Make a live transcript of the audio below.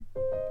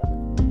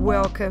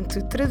Welcome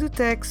to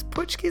Tradutex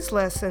Portuguese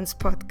Lessons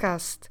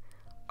Podcast.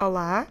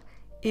 Olá,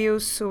 eu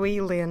sou a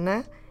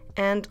Helena,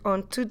 and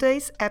on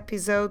today's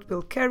episode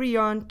we'll carry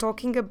on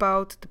talking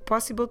about the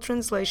possible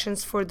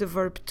translations for the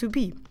verb to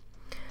be.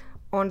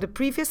 On the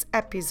previous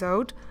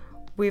episode,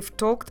 we've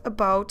talked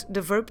about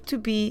the verb to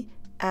be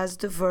as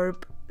the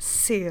verb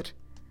ser.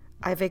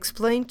 I've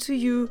explained to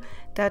you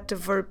that the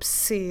verb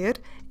ser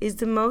is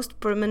the most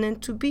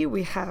permanent to be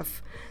we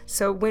have.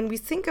 So when we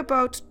think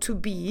about to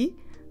be,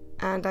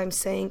 and I'm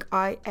saying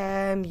I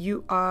am,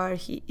 you are,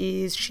 he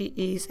is, she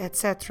is,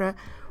 etc.,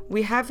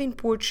 we have in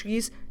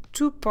Portuguese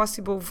two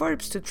possible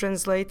verbs to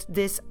translate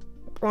this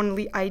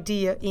only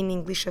idea in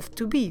English of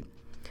to be.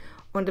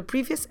 On the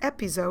previous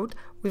episode,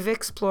 we've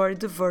explored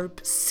the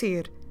verb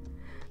ser.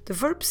 The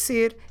verb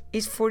ser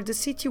is for the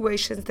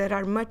situations that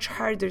are much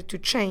harder to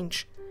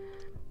change.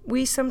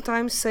 We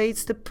sometimes say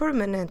it's the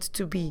permanent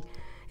to be.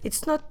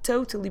 It's not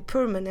totally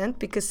permanent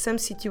because some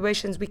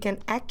situations we can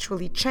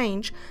actually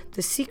change.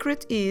 The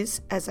secret is,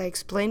 as I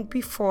explained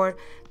before,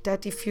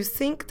 that if you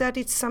think that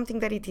it's something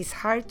that it is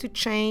hard to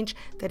change,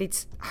 that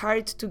it's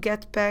hard to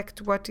get back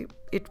to what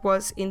it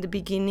was in the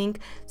beginning,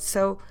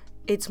 so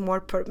it's more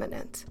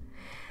permanent.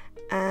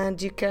 And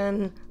you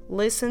can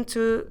listen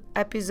to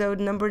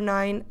episode number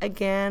 9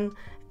 again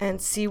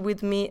and see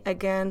with me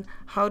again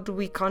how do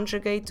we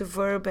conjugate the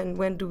verb and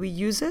when do we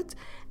use it.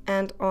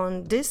 And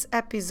on this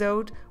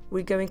episode,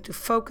 we're going to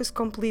focus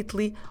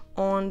completely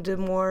on the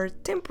more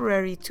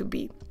temporary to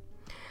be.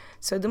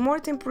 So the more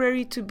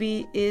temporary to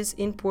be is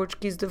in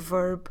Portuguese the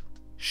verb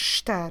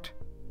estar.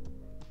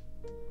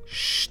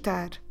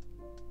 Estar.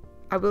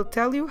 I will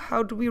tell you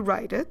how do we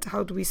write it,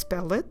 how do we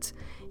spell it.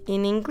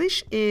 In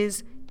English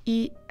is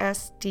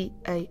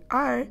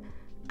E-S-T-A-R,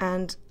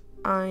 and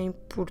em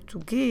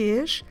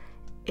português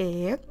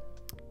é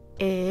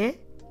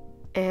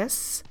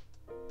E-S-T-A-R.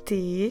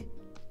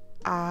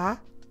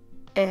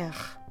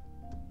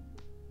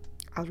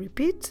 I'll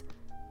repeat,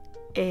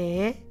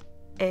 E-S-T-A-R.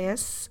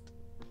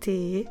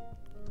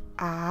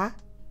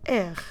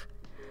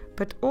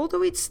 But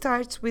although it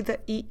starts with the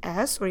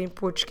E-S, or in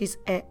Portuguese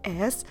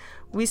E-S,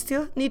 we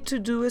still need to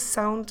do a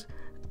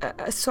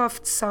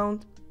soft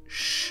sound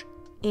sh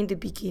in the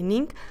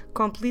beginning,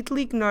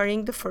 completely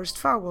ignoring the first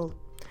vowel.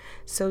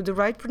 So the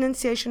right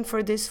pronunciation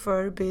for this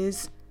verb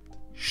is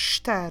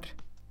estar.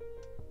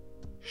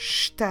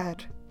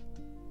 Estar.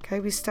 Okay,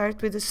 we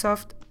start with a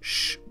soft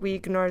sh, we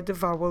ignore the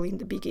vowel in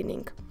the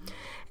beginning.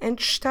 And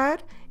estar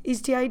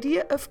is the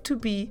idea of to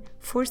be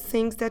for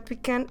things that we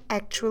can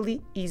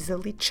actually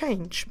easily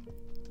change.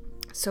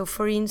 So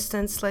for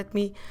instance, let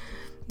me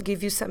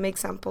give you some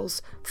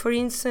examples. For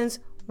instance,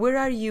 where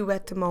are you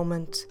at the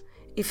moment?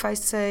 If I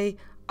say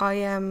I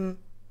am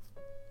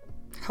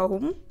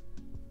home,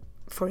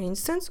 for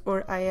instance,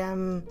 or I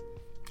am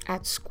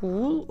at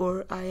school,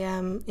 or I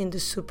am in the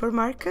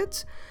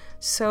supermarket,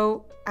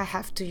 so I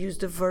have to use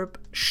the verb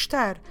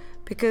estar,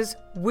 because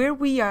where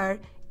we are,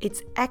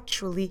 it's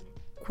actually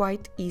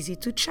quite easy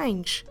to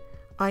change.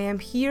 I am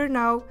here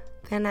now,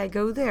 then I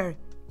go there.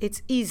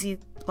 It's easy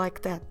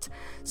like that.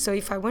 So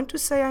if I want to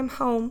say I'm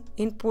home,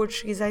 in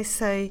Portuguese I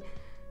say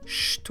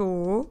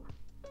estou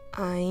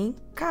em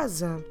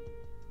casa.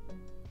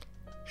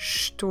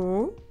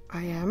 Estou,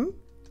 I am,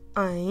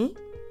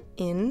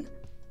 in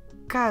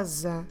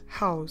casa,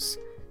 house.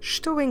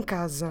 Estou em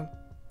casa.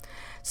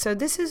 So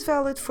this is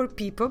valid for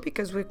people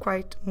because we're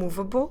quite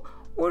movable,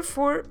 or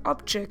for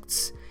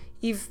objects,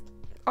 if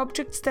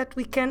objects that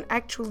we can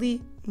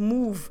actually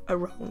move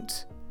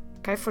around.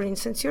 Okay, for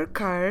instance, your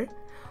car,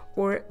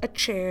 or a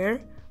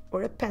chair,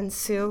 or a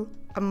pencil,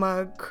 a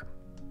mug,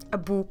 a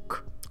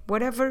book,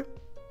 whatever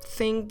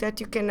thing that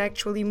you can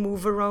actually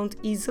move around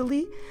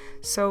easily.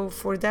 So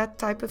for that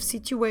type of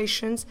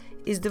situations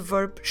is the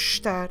verb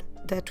estar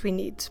that we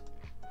need.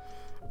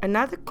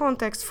 Another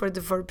context for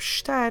the verb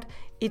estar,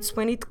 it's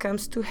when it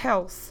comes to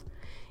health.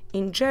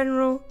 In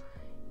general,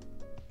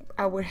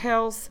 our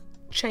health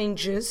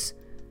changes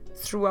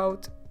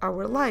throughout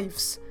our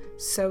lives.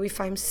 So if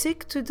I'm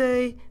sick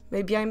today,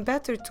 maybe I'm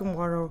better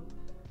tomorrow.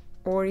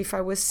 Or if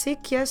I was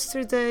sick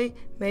yesterday,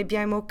 maybe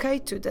I'm okay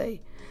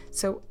today.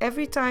 So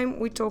every time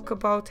we talk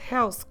about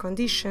health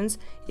conditions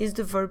is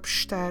the verb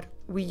estar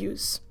we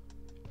use.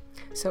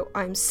 So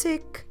I'm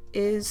sick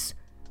is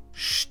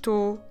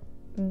estou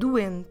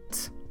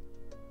doente.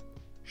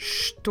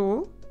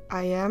 Estou,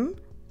 I am,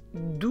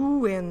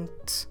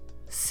 doente,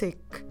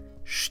 sick.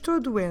 Estou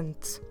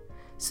doente.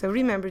 So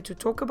remember to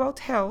talk about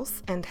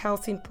health, and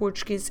health in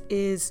Portuguese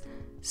is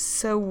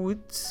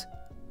saúde.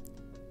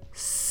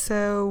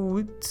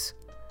 Saúde.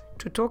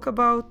 To talk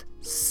about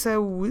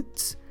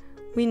saúde,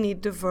 we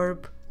need the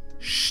verb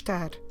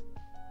estar.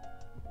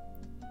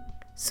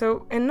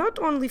 So, and not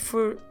only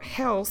for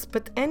health,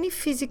 but any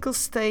physical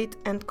state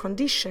and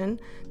condition,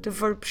 the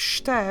verb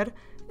estar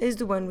is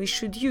the one we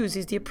should use,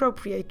 is the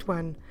appropriate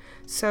one.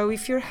 So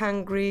if you're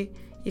hungry,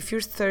 if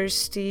you're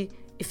thirsty,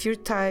 if you're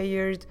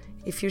tired,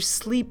 if you're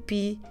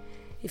sleepy,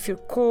 if you're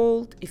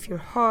cold, if you're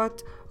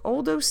hot,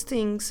 all those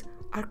things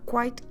are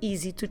quite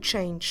easy to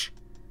change.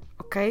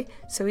 Okay,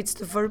 so it's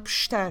the verb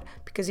estar,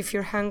 because if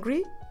you're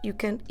hungry, you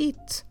can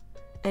eat.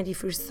 And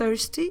if you're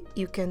thirsty,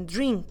 you can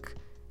drink.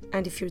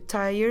 And if you're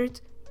tired,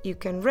 you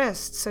can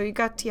rest. So you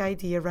got the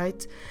idea,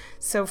 right?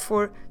 So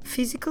for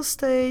physical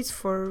states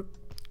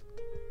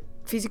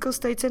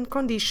and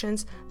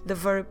conditions, the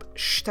verb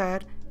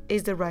estar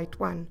is the right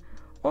one.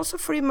 Also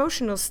for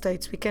emotional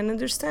states, we can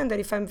understand that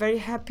if I'm very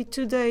happy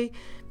today,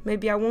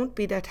 maybe I won't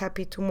be that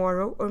happy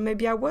tomorrow, or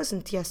maybe I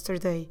wasn't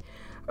yesterday.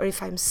 Or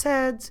if I'm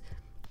sad.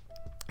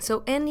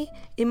 So any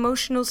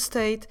emotional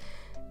state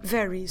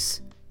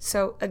varies.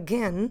 So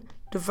again,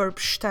 the verb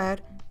estar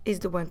is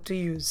the one to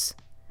use.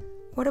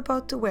 What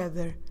about the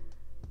weather?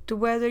 The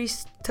weather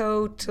is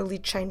totally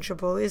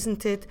changeable,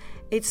 isn't it?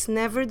 It's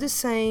never the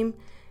same.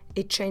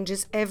 It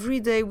changes every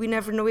day. We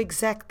never know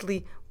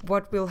exactly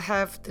what we'll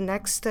have the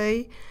next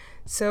day.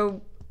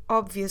 So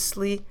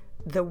obviously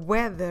the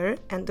weather,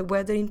 and the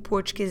weather in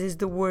Portuguese is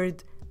the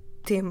word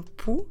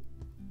tempo.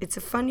 It's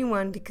a funny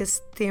one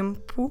because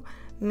tempo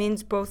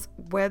means both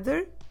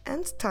weather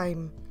and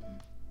time.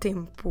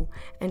 Tempo.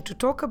 And to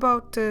talk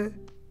about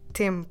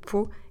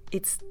tempo,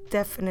 it's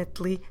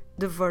definitely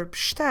the verb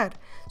estar.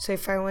 So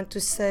if I want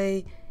to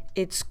say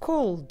it's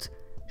cold,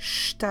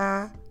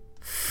 está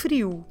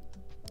frio.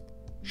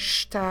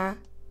 Está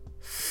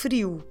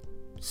frio.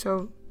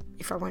 So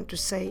if I want to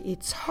say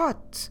it's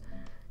hot,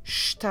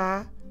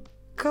 está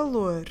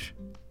calor.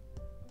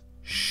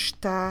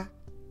 Está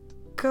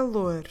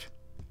calor.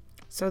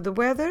 So the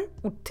weather,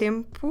 o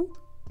tempo,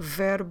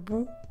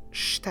 verbo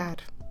estar.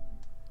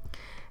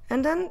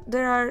 And then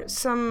there are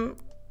some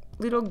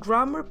little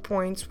grammar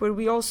points where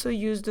we also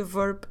use the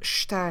verb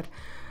estar.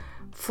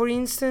 For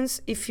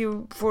instance,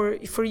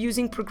 for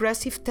using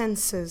progressive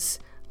tenses,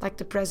 like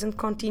the present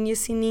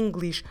continuous in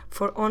English,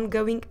 for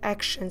ongoing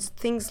actions,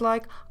 things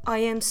like I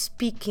am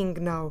speaking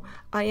now,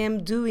 I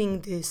am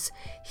doing this,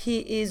 he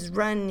is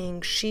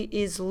running, she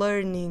is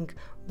learning,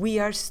 we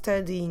are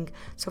studying.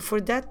 So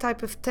for that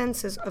type of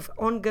tenses of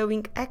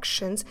ongoing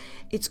actions,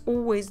 it's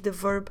always the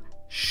verb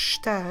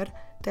estar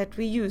that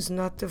we use,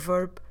 not the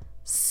verb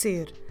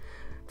ser.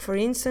 For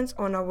instance,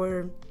 on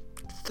our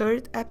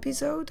third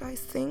episode,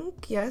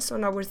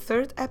 on our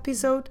third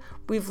episode,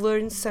 we've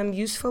learned some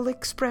useful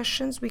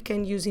expressions we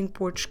can use in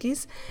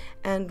Portuguese,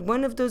 and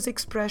one of those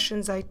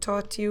expressions I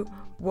taught you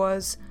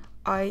was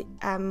I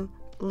am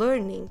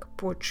learning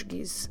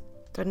Portuguese.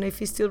 Don't know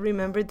if you still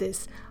remember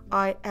this.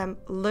 I am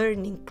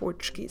learning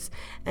Portuguese.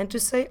 And to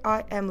say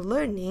I am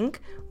learning,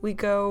 we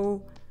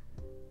go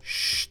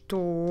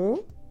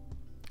estou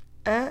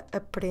a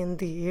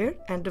aprender,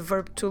 and the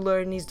verb to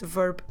learn is the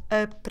verb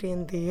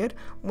aprender.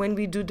 When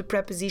we do the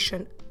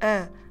preposition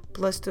a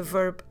plus the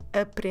verb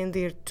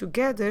aprender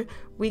together,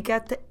 we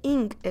get the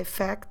ing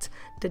effect,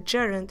 the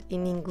gerund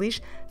in English,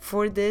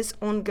 for this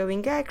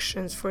ongoing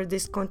actions, for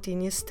this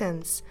continuous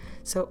tense.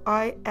 So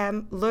I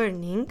am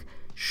learning,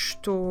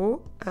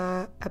 estou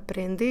a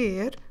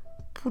aprender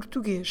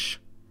português.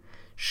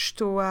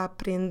 Estou a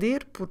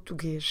aprender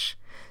português.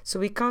 So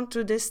we can't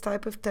do this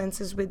type of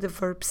tenses with the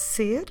verb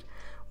ser.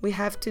 We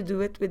have to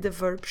do it with the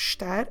verb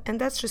estar, and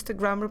that's just a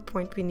grammar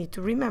point we need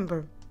to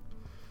remember.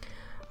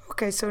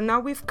 Okay, so now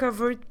we've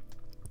covered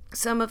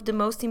some of the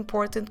most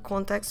important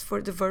contexts for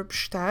the verb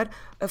estar.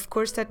 Of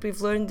course that we've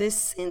learned this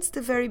since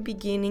the very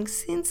beginning,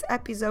 since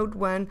episode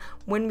 1,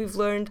 when we've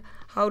learned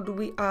how do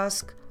we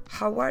ask,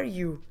 how are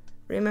you?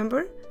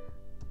 Remember?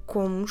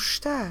 Como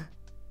está?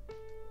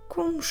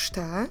 Como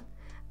está?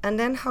 And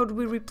then how do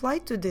we reply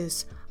to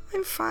this?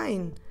 I'm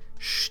fine.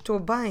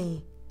 Estou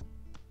bem.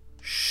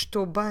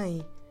 Estou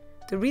bem.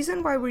 The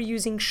reason why we're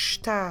using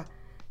está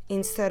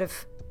instead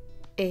of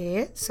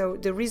so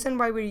the reason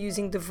why we're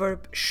using the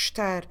verb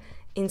estar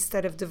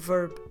instead of the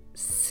verb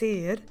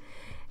ser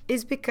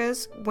is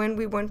because when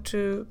we want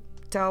to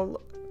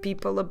tell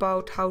people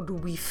about how do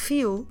we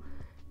feel,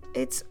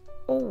 it's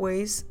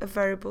always a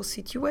variable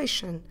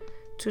situation.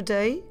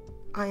 Today,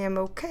 I am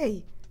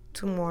okay.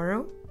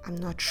 Tomorrow, I'm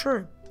not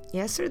sure.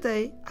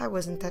 Yesterday, I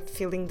wasn't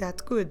feeling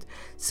that good.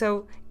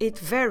 So it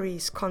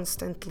varies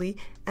constantly,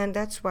 and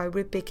that's why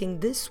we're picking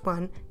this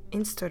one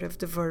instead of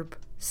the verb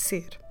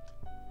ser.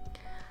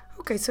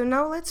 Okay, so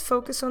now let's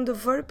focus on the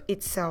verb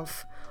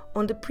itself.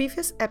 On the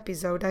previous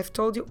episode, I've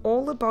told you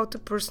all about the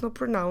personal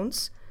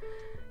pronouns.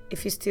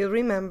 If you still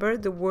remember,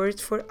 the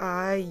words for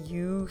I,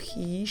 you,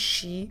 he,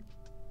 she.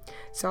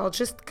 So I'll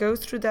just go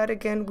through that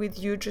again with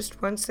you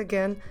just once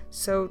again,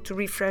 so to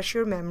refresh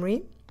your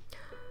memory.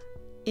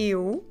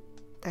 Eu,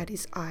 that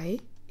is I,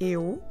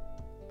 eu.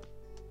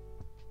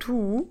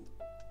 Tu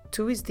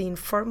is the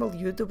informal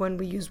you, the one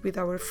we use with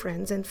our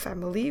friends and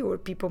family or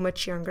people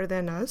much younger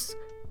than us.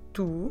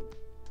 Tu.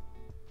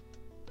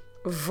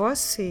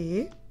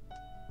 Você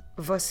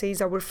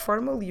is our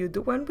formal you,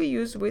 the one we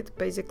use with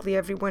basically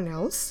everyone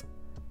else.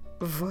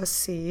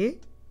 Você.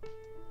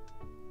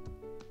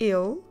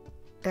 Ele,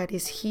 that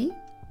is he,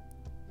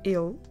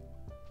 ele.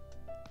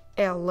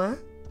 Ela,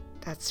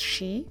 that's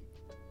she,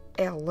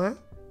 ela.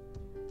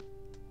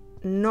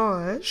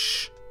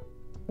 Nós,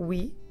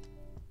 we.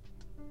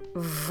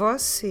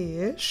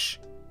 Vocês,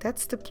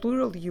 That's the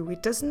plural you.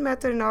 It doesn't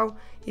matter now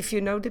if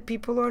you know the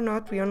people or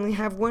not. We only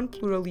have one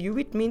plural you.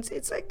 It means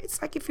it's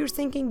like if you're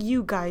thinking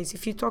you guys,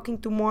 if you're talking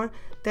to more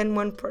than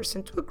one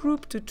person, to a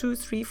group, to 2,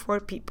 3, 4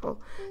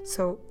 people.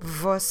 So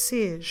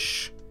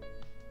vocês,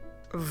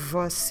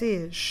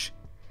 vocês.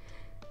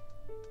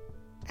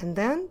 And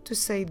then to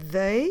say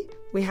they,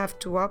 we have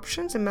two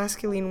options, a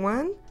masculine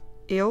one,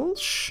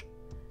 eles,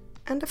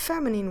 and a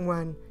feminine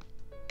one,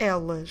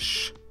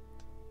 elas.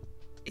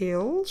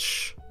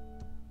 Eles,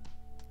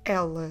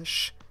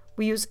 elas.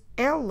 We use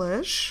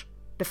elas,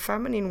 the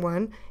feminine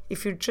one,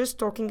 if you're just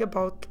talking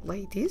about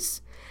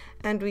ladies,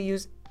 and we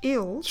use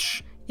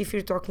eles if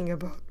you're talking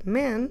about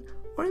men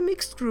or a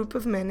mixed group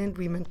of men and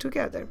women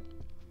together.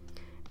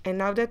 And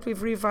now that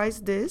we've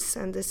revised this,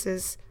 and this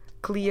is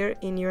clear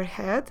in your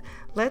head,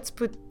 let's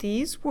put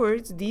these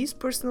words, these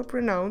personal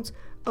pronouns,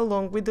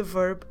 along with the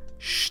verb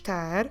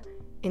estar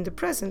in the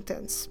present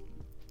tense.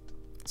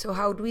 So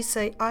how do we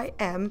say I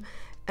am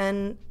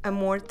in a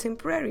more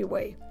temporary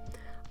way?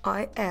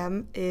 I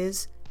am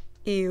is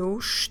eu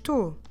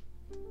estou.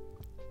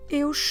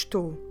 Eu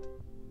estou.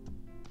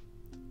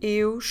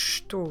 Eu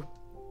estou.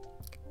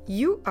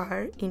 You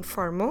are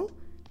informal.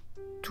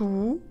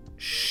 Tu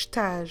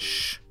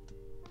estás.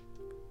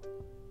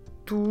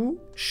 Tu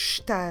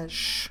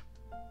estás.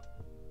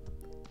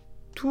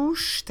 Tu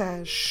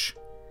estás.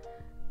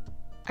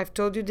 I've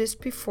told you this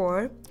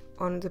before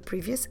on the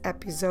previous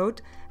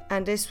episode,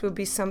 and this will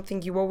be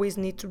something you always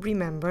need to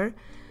remember.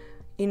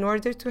 In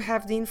order to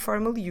have the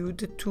informal you,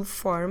 the to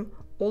form,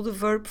 all the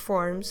verb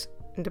forms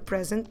in the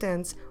present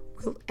tense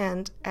will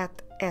end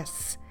at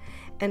S.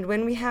 And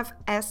when we have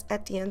S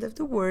at the end of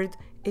the word,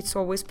 it's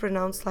always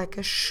pronounced like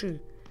a sh.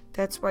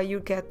 That's why you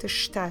get the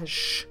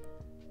estás.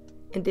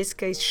 In this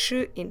case, sh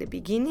in the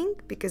beginning,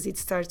 because it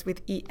starts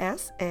with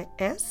es,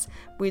 es.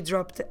 We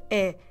drop the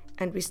e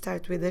and we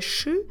start with a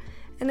sh,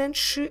 and then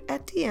sh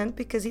at the end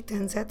because it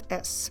ends at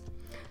s.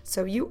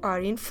 So you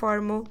are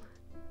informal,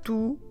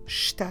 tu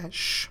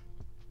estás.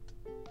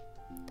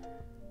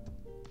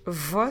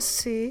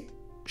 Você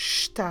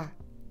está.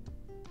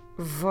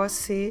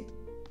 Você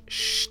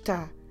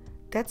está.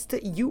 That's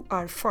the you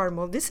are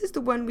formal. This is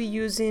the one we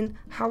use in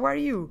how are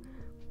you?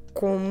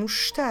 Como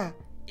está?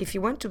 If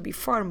you want to be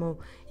formal.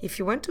 If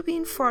you want to be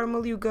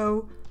informal, you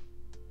go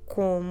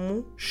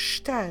como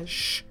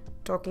estás?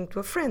 Talking to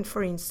a friend,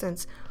 for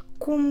instance.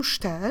 Como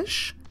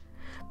estás?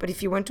 But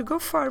if you want to go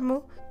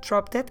formal,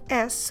 drop that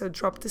S, so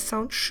drop the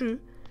sound sh.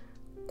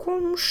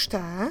 Como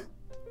está?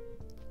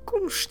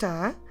 Como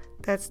está?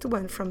 That's the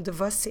one from the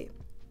você.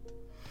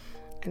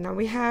 And now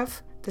we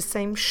have the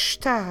same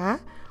está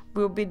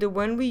will be the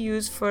one we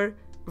use for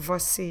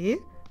você,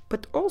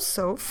 but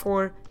also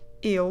for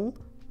ele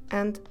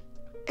and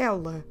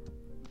ela.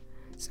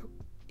 So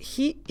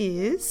he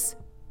is,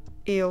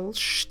 ele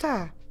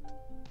está.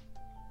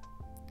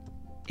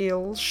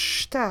 Ele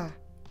está.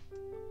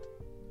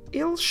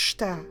 Ele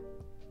está.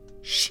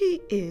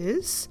 She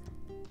is,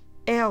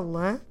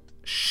 ela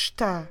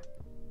está.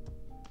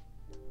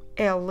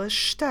 Ela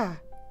está.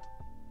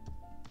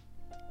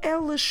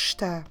 Ela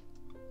está.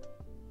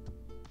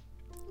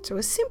 So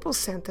a simple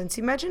sentence.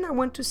 Imagine I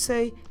want to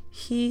say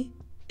he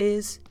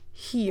is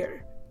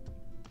here.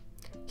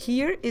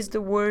 Here is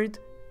the word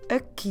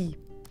aqui.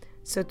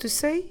 So to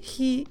say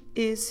he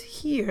is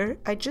here,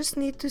 I just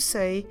need to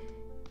say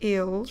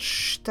ele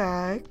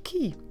está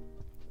aqui.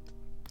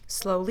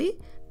 Slowly,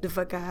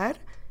 devagar,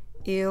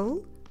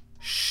 ele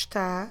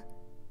está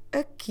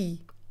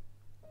aqui.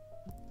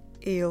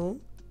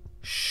 Ele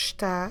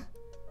está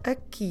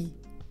aqui.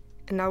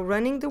 And now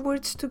running the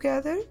words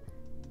together,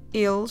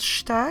 ele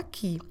está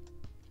aqui.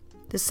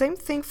 The same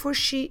thing for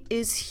she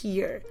is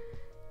here.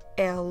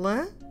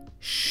 Ela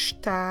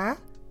está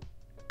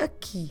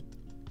aqui.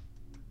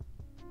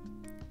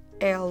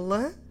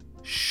 Ela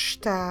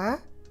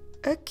está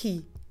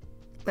aqui.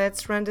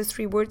 Let's run the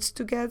three words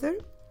together.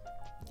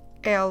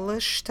 Ela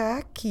está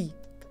aqui.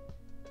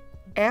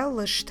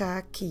 Ela está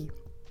aqui.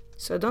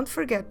 So don't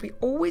forget, we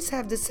always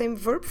have the same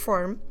verb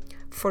form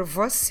for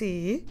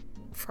você,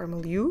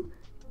 formal you,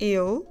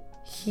 ele,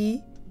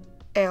 he,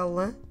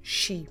 ela,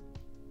 she.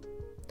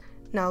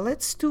 Now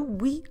let's do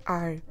we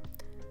are.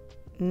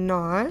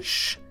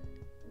 Nós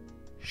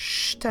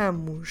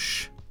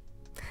estamos.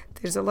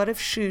 There's a lot of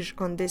sh's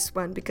on this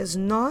one because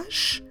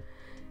nós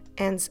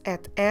ends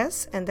at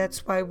s, and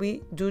that's why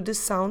we do the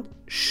sound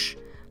sh.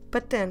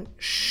 But then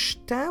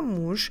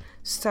estamos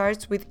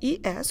starts with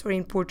es, or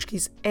in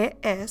Portuguese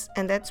es,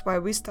 and that's why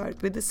we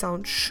start with the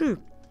sound sh.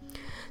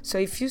 So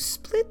if you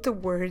split the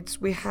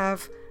words, we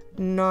have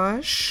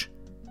nós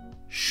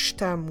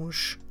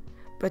estamos.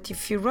 But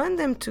if you run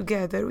them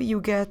together, you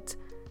get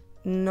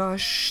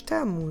nós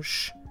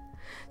estamos.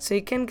 So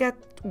you can get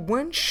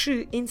one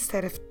sh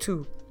instead of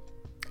two.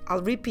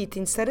 I'll repeat,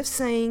 instead of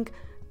saying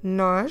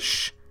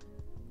nós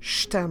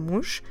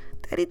estamos,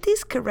 that it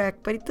is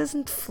correct, but it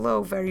doesn't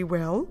flow very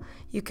well,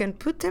 you can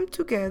put them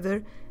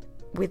together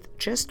with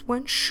just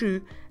one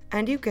sh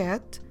and you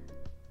get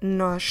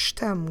nós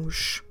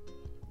estamos.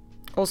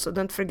 Also,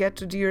 don't forget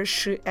to do your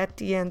sh at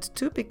the end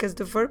too, because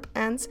the verb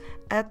ends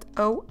at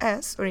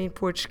OS, or in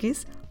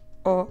Portuguese,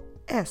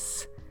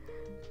 OS.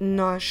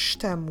 Nós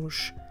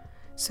estamos.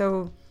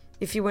 So,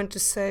 if you want to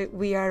say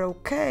we are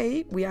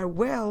okay, we are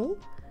well,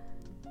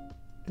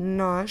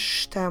 nós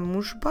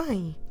estamos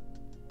bem.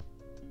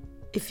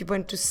 If you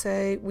want to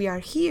say we are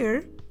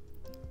here,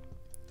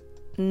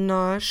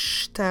 nós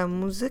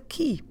estamos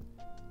aqui.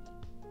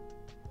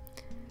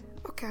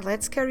 Okay,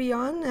 let's carry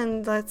on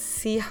and let's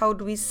see how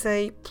do we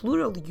say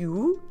plural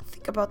you.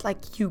 Think about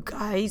like you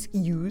guys,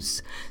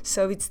 yous.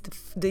 So it's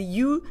the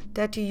you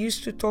that you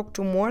use to talk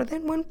to more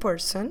than one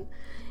person.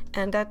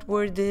 And that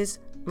word is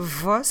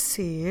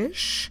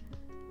vocês.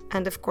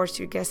 And of course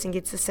you're guessing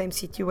it's the same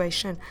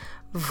situation.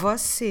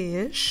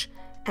 Vocês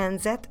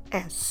ends at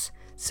S.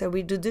 So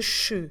we do the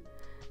sh.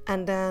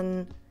 And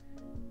then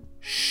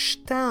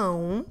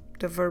estão,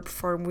 the verb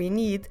form we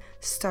need,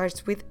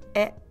 starts with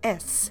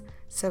ES.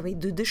 So we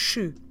do the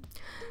sh.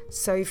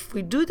 So if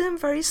we do them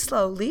very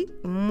slowly,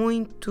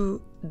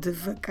 muito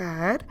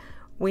devagar,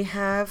 we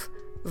have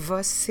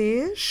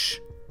vocês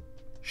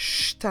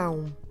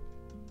estão.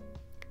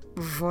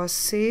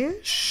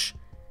 Vocês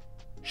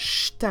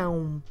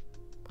estão.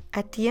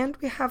 At the end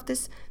we have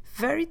this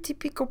very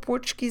typical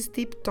Portuguese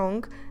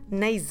diphthong,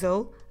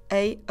 nasal,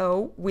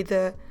 A-O, with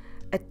a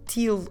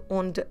til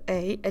on the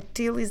A. A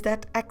til is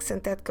that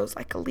accent that goes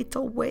like a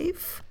little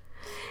wave.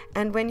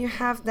 And when you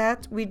have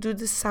that, we do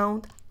the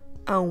sound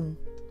ão.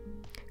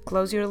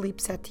 Close your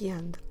lips at the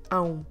end.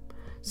 Ão.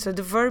 So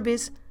the verb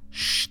is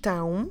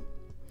estão.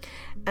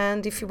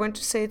 And if you want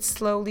to say it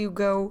slowly, you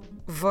go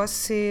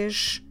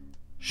vocês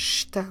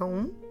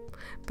estão.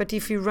 But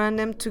if you run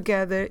them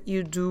together,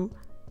 you do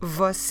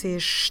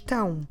vocês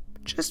estão.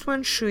 Just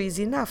one sh is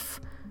enough.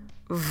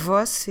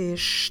 Vocês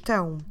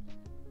estão.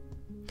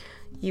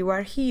 You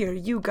are here.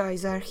 You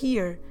guys are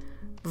here.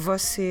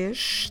 Vocês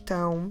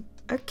estão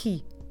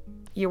aqui.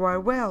 You are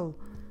well.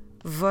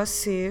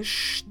 Vocês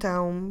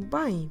estão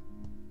bem.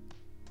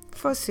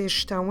 Vocês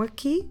estão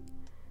aqui.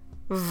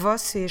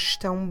 Vocês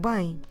estão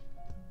bem.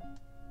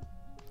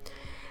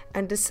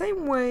 And the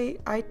same way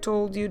I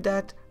told you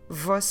that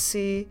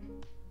você,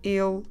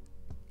 ele,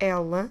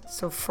 ela,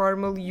 so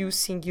formal you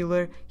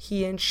singular,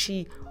 he and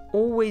she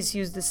always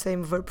use the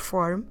same verb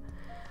form.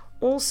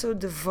 Also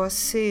the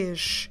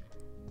vocês,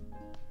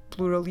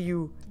 plural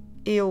you,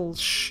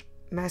 eles,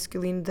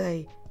 masculine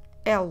they,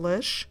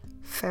 elas,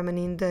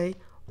 feminine they,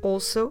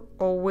 also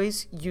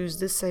always use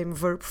the same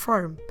verb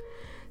form.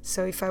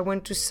 So if I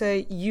want to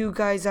say you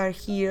guys are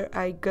here,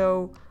 I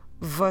go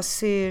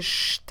vocês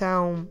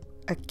estão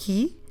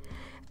aqui.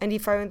 And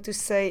if I want to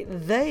say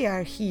they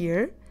are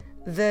here,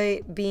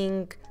 they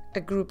being a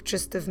group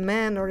just of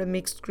men or a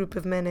mixed group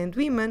of men and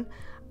women,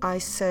 I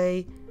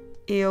say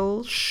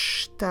eles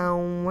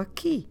estão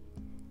aqui.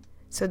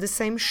 So the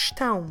same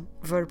estão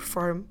verb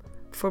form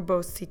for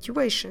both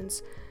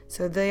situations.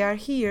 So they are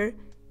here,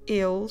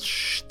 eles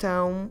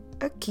estão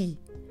aqui.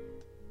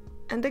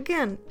 And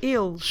again,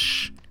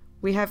 eles,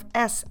 we have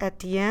S at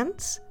the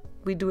end,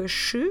 we do a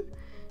sh.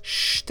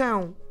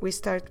 Estão, we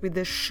start with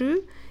a sh.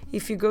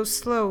 If you go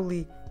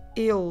slowly,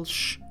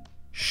 eles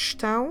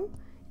estão.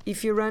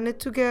 If you run it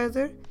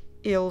together,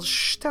 eles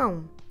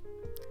estão.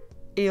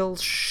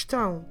 Eles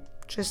estão.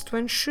 Just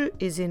one sh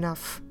is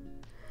enough.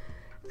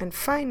 And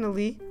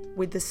finally,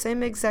 with the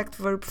same exact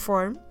verb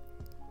form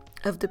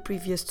of the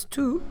previous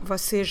two,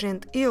 vocês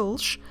and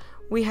eles,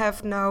 we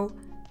have now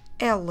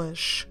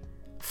elas,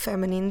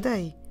 feminine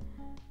they.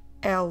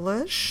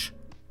 Elas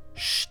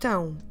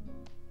estão.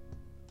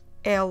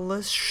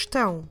 Elas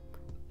estão.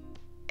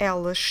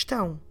 Elas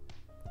estão.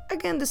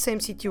 Again, the same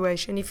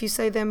situation. If you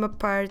say them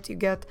apart, you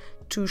get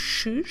two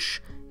sh's.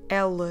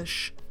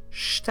 Elas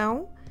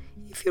estão.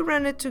 If you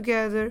run it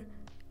together,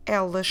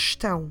 elas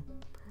estão.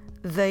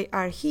 They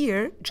are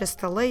here, just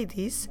the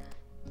ladies.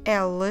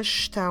 Elas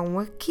estão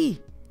aqui.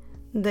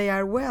 They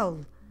are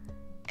well.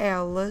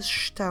 Elas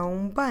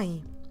estão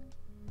bem.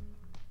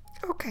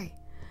 Okay,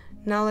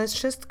 now let's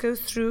just go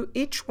through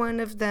each one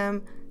of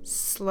them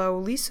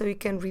slowly so you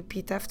can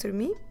repeat after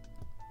me.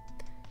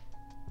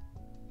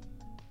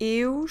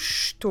 Eu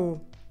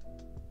estou.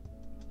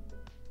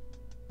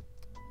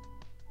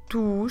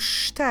 Tu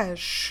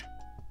estás.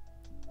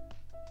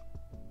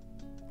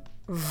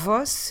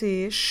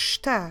 Você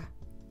está.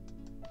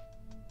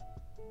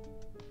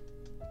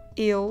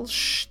 Ele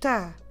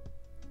está.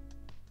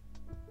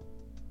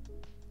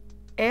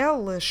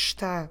 Ela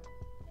está.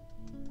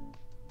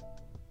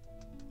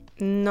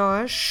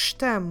 Nós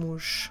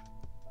estamos.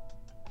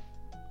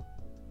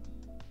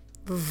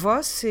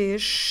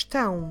 Vocês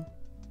estão.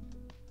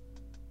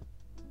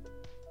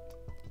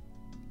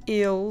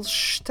 Eles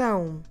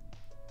estão.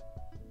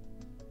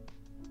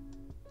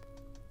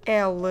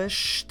 Elas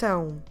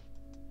estão.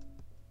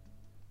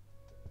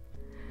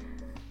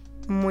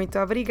 Muito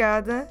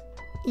obrigada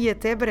e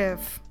até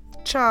breve.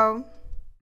 Tchau!